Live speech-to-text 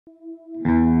Hello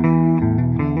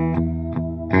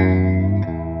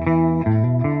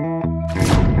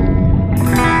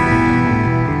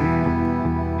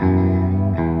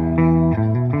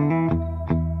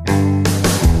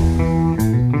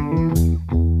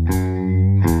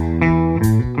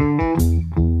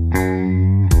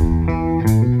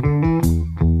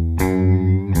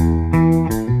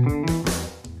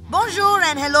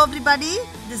everybody,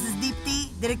 this is Deepthi,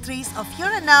 Directrice of Here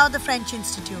and Now, the French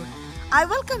Institute. I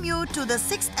welcome you to the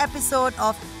 6th episode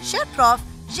of Cher Prof,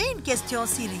 J'ai une question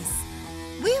series.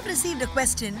 We have received a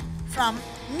question from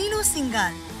Nino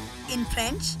Singal. In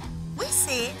French, we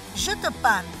say je te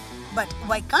parle, but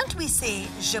why can't we say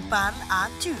je parle à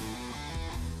tu?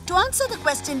 To answer the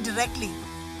question directly,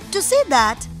 to say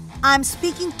that I'm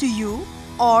speaking to you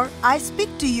or I speak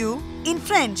to you, in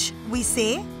French we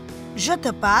say je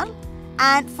te parle.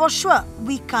 And for sure,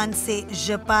 we can't say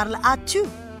je parle à tu.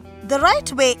 The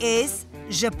right way is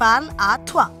je parle à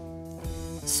toi.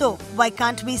 So, why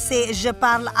can't we say je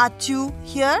parle à tu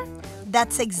here?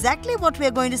 That's exactly what we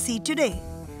are going to see today.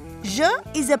 Je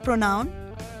is a pronoun,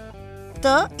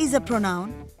 te is a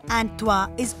pronoun, and toi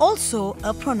is also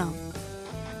a pronoun.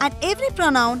 And every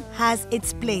pronoun has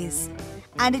its place,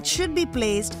 and it should be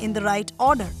placed in the right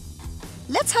order.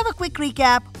 Let's have a quick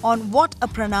recap on what a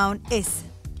pronoun is.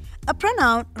 A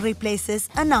pronoun replaces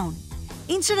a noun.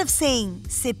 Instead of saying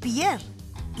c'est Pierre,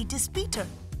 it is Peter.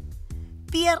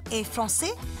 Pierre est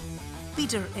français,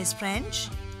 Peter is French.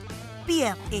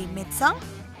 Pierre est médecin,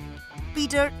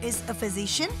 Peter is a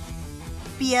physician.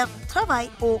 Pierre travaille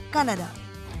au Canada,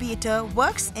 Peter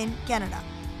works in Canada.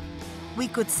 We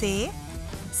could say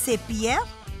c'est Pierre,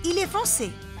 il est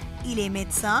français, il est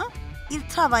médecin, il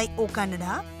travaille au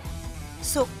Canada.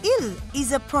 So il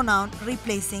is a pronoun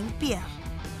replacing Pierre.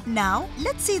 Now,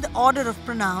 let's see the order of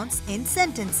pronouns in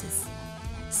sentences.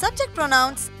 Subject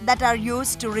pronouns that are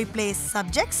used to replace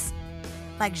subjects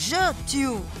like je,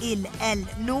 tu, il, elle,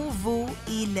 nous, vous,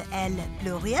 il, elle,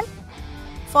 pluriel.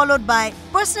 Followed by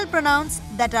personal pronouns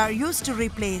that are used to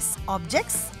replace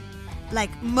objects like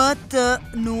me, te,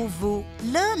 nous, vous,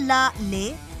 le, la,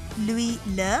 les, lui,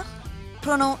 leur,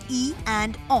 pronom i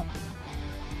and on.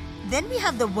 Then we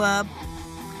have the verb,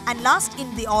 and last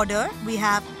in the order we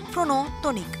have pronom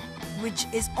tonique, which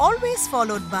is always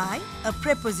followed by a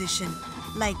preposition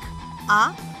like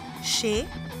a, chez,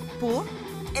 pour,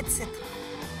 etc.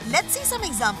 Let's see some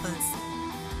examples.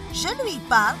 Je lui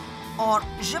parle or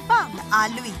je parle à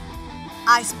lui.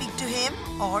 I speak to him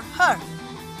or her.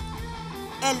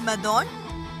 Elle me donne,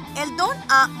 elle donne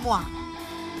à moi.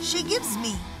 She gives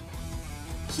me.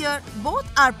 Here both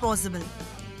are possible.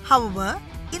 However,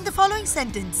 in the following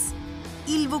sentence,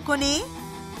 il vous connaît,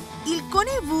 il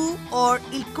connaît vous or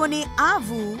il connaît à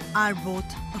vous are both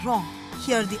wrong.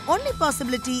 Here the only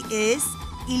possibility is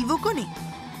il vous connaît,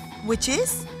 which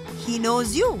is he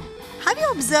knows you. Have you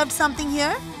observed something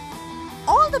here?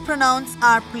 All the pronouns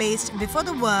are placed before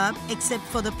the verb except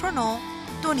for the pronom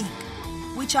tonique,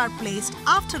 which are placed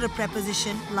after a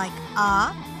preposition like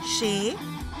a, chez,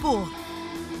 pour.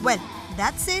 Well,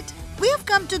 that's it. We have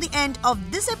come to the end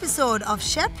of this episode of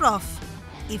Cher Prof.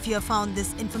 If you have found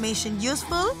this information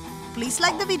useful, please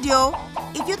like the video.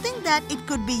 If you think that it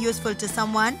could be useful to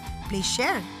someone, please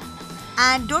share it.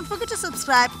 And don't forget to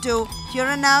subscribe to Here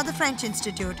and Now, the French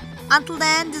Institute. Until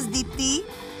then, this is Deepthi.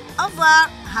 Au revoir.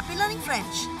 Happy learning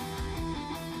French.